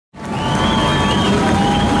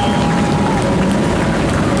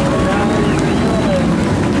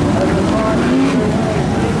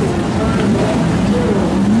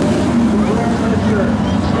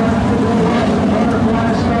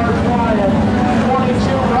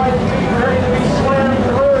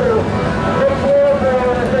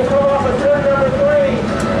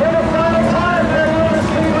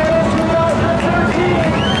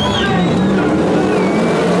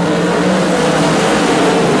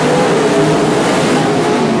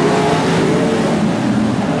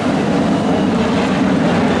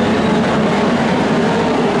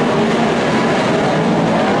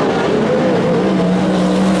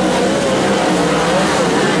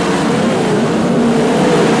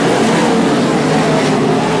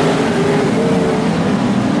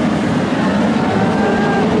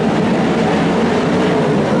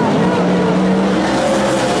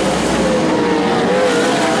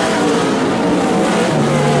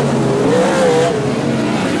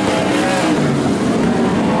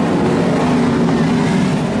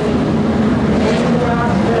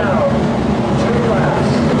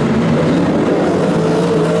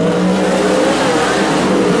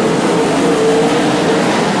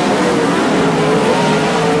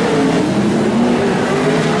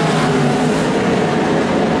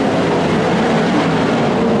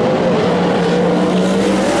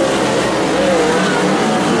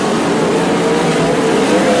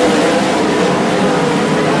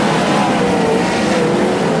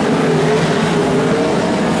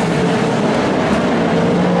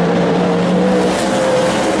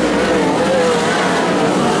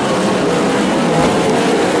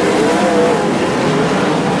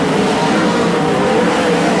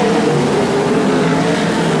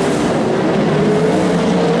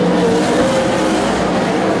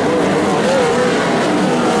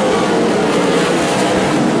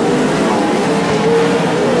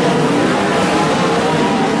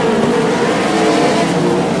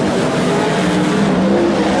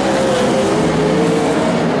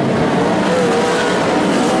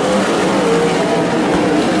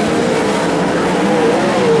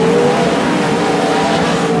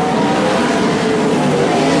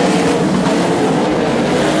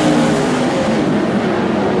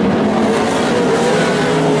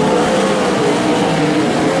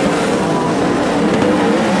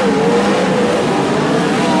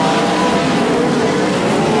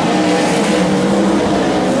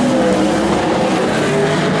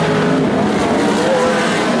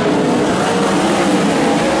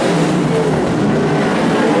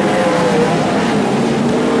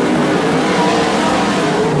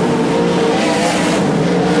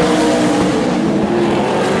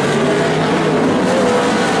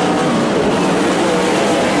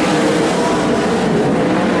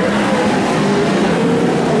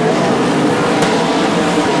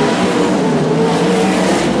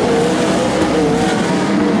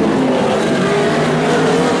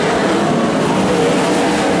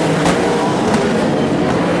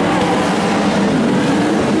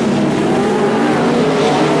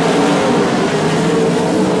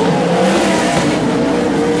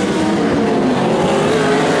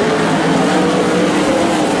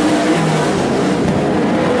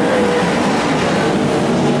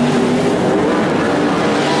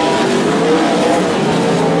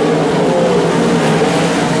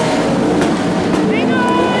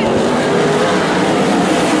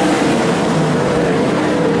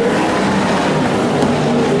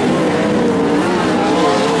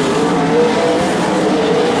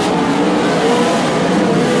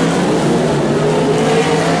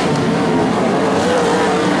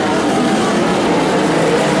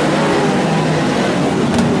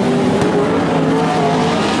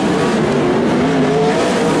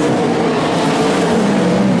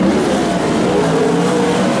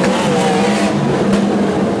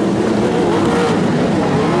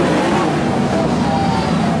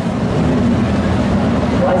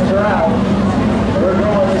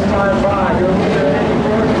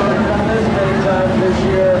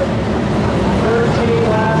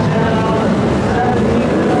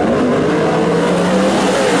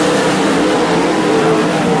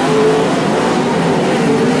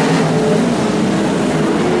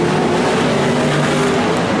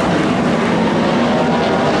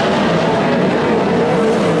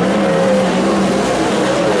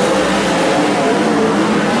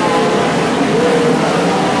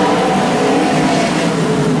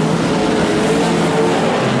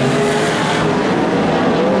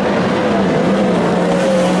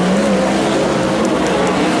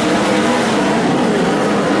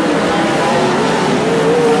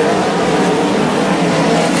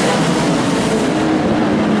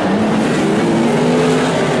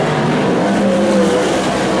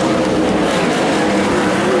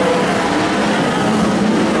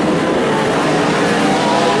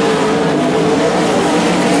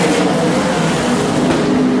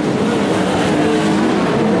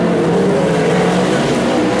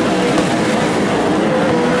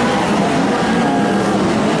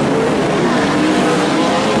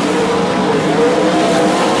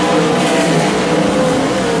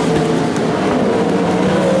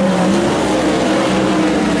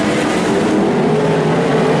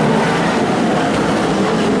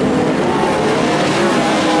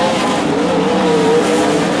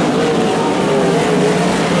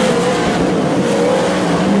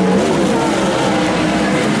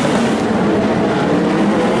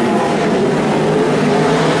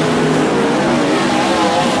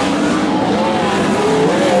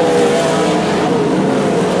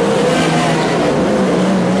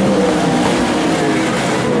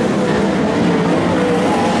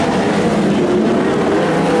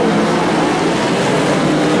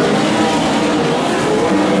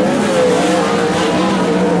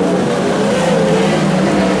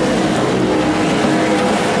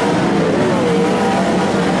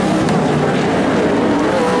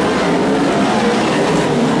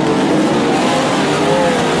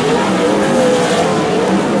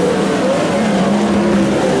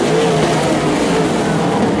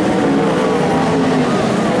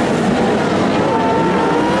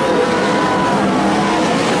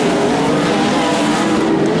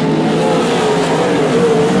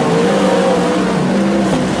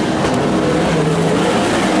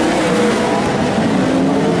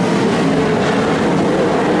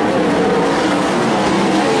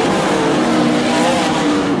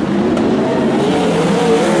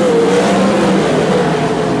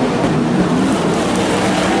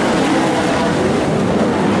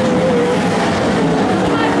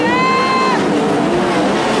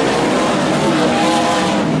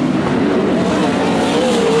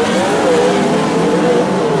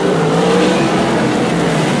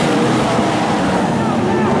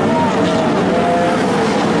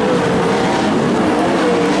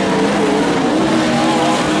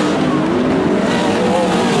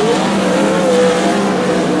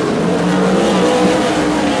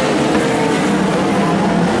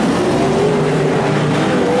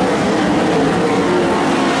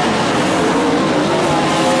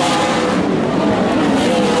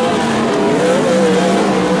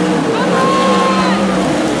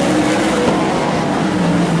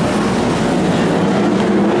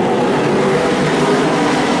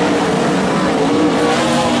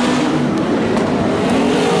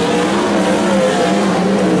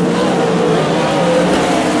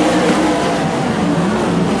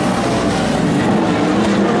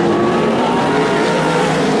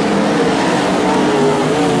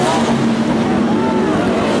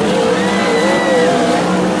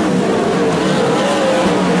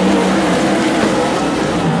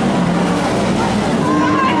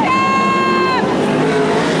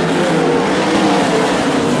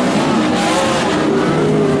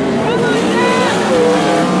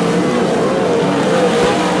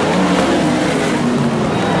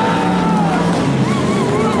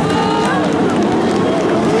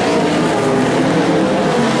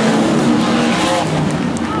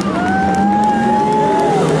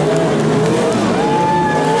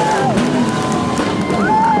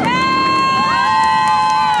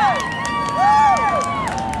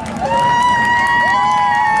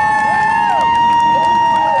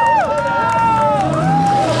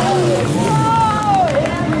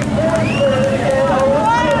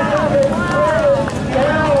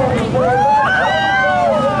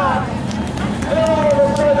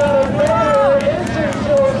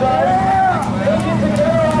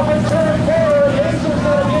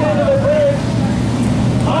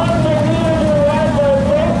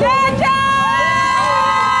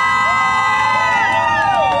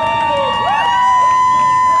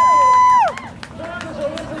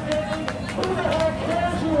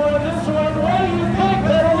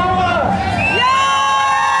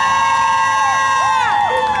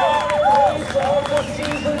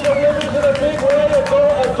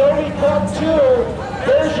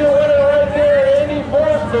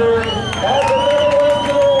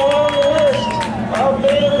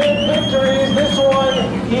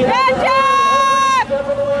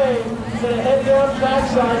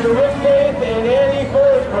Ensign to Rick Faith and Andy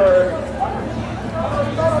Forsberg.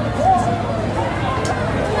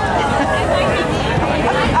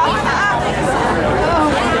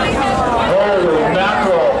 Holy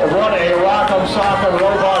mackerel, what a rock'em sock'em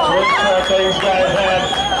robots racetrack these guys had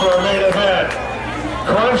for a main event.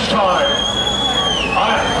 Crunch time.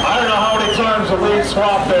 I don't know how many times the lead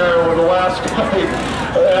swapped there with the last guy.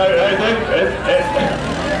 I think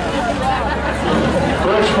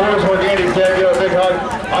Rich Forsberg, Andy, give you a big hug.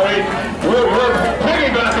 I mean, we're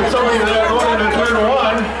piggybacking somebody that went into turn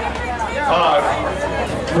one.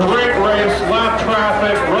 Great race, lap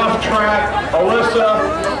traffic, rough track,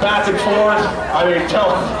 Alyssa, back and forth. I mean, tell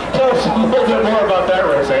us a little bit more about that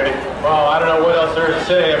race, Andy. Well, I don't know what else there is to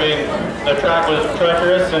say. I mean, the track was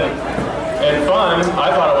treacherous and fun. I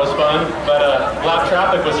thought it was fun, but lap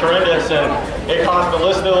traffic was horrendous, and it cost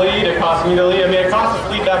Alyssa the lead, it cost me the lead. I mean, it cost us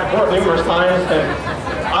the lead back and forth numerous times, and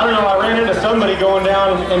I don't know, I ran into somebody going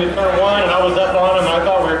down into turn one, and I was up on him, and I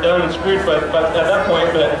thought we were done and screwed but at that point,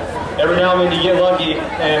 but every now and then you get lucky,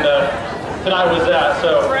 and tonight was that.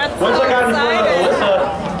 So once I got in front of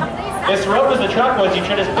Alyssa, as rough as the track was, you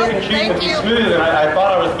try to pick and choose and be smooth, and I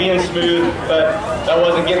thought I was being smooth, but that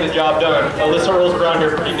wasn't getting the job done. Alyssa rolls around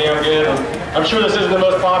here pretty damn good, and I'm sure this isn't the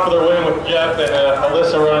most popular win with Geoff and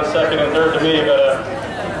Alyssa running second and third to me, but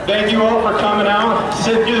thank you all for coming out,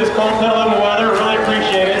 sitting through this cold Petaluma weather, really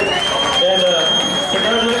appreciate it, and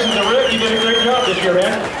congratulations to Rick, you did a great job this year, man.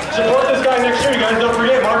 Support this guy next year, you guys. Don't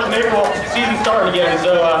forget, March and April, season's starting again.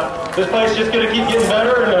 So this place is just going to keep getting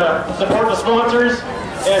better, and support the sponsors,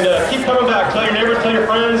 and keep coming back. Tell your neighbors, tell your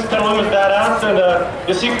friends, Petaluma's badass, and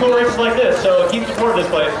you'll see cool races like this. So keep supporting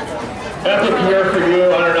this place. Epic year for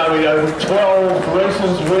you. I don't know, 12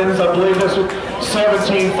 races, wins, I believe this was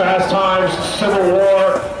 17 fast times, Civil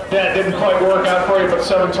War. That didn't quite work out for you, but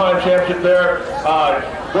 7-time champion there.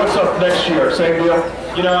 What's up next year? Same deal?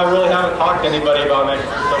 You know, I really haven't talked to anybody about next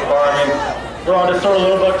year so far. I mean, we're all just sort of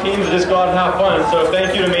little buck teams that just go out and have fun. So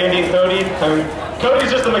thank you to Mandy and Cody. I mean,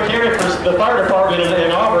 Cody's just a mechanic for the fire department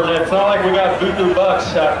in Auburn. It's not like we got buku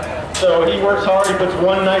bucks. So he works hard. He puts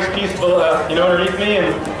one nice piece of, underneath me,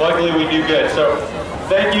 and luckily we do good. So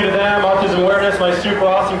thank you to them, Autism Awareness, my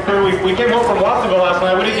super awesome crew. We came home from Watsonville last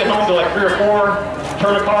night. We didn't get home till like 3 or 4.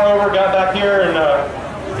 Turned the car over, got back here, and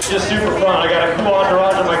it's just super fun. I got a cool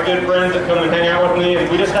entourage of my good friends that come and hang out with me, and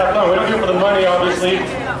we just have fun. We don't do it for the money, obviously.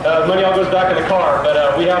 Money all goes back in the car, but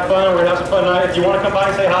we have fun. We're gonna have some fun night. If you want to come by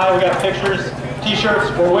and say hi, we got pictures, t-shirts.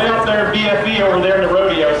 We're way out there in BFE over there in the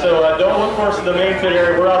rodeo, so don't look for us in the main pit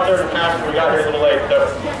area. We're out there in the pasture. We got here a little late. So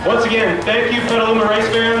once again, thank you, Petaluma race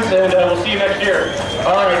fans, and we'll see you next year.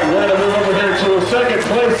 All right, we're gonna move over here to second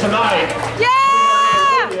place tonight. Yeah!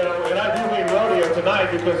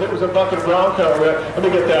 Tonight because it was a bucket Bronco. Let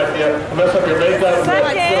me get that. Mess up your makeup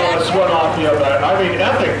and get all the sweat off you. But I mean,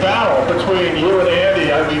 epic battle between you and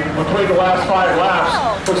Andy. I mean, between the last 5 laps,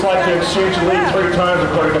 looks like you exchanged the lead 3 times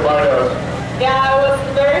according to Binos. Yeah, it was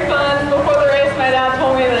very fun. Before the race, my dad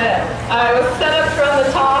told me that I was set up to run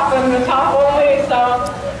the top and the top only, so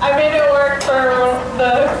I made it work for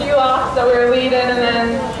the few laps that we were leading, and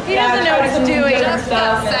then he doesn't know what he's doing. Just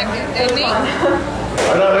stuff. Second, didn't he?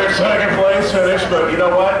 Another second place finish, but you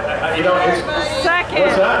know what? It's second.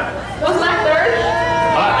 What's that? Wasn't I third?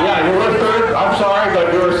 Yeah, you were third. I'm sorry,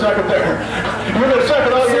 but you were second there. You were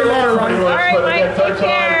second all year long, pretty much. All right, but Mike, third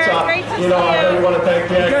tonight. Great to see I really want to thank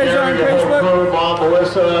Dan, Gary, your whole crew, Mom,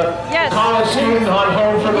 Melissa, college student on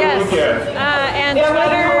home for the weekend. And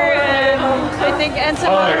Twitter, and I think Ensign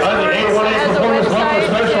all right, I think 818 Performance Bumper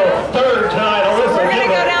Special, third tonight. Alyssa, we're going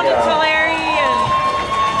to go down to Tulare.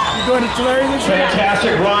 Going to Tulare this year?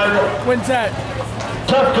 Fantastic run. When's that?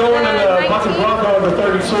 Tough going in the bucket Bronco in the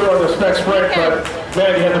 32 on the spec sprint, but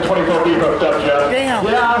man, you had the 24B hooked up, Geoff. Damn.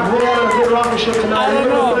 Yeah, we had a good rocket ship tonight. I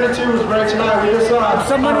don't know. The 32 was great tonight. We just saw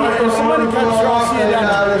somebody cuts off and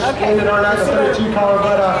just ended our night the 32 car.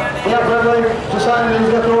 But yeah, Brett Lake decided he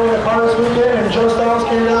was going to throw in the car this weekend, and Joe Stiles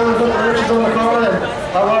came down and put the riches on the car, and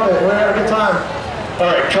I love it. We had a good time. All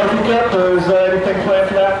right, Trophy Cup, is anything planned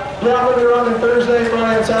for that? Yeah, we'll be running Thursday,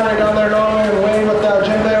 Friday, and Saturday down there in Norway and Wayne with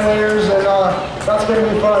Jim Van Leers, and that's going to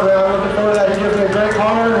be fun, man. I'm looking forward to that. He gives me a great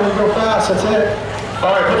car, and we go fast. That's it.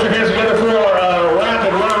 All right, put your hands together for our rapid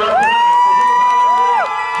runner-up.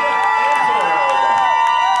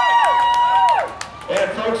 And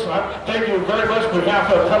folks, thank you very much on behalf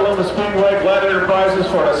of Petaluma Speedway, Glad Enterprises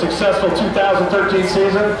for a successful 2013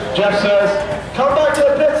 season. Geoff says, come back to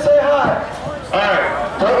the pit, say hi.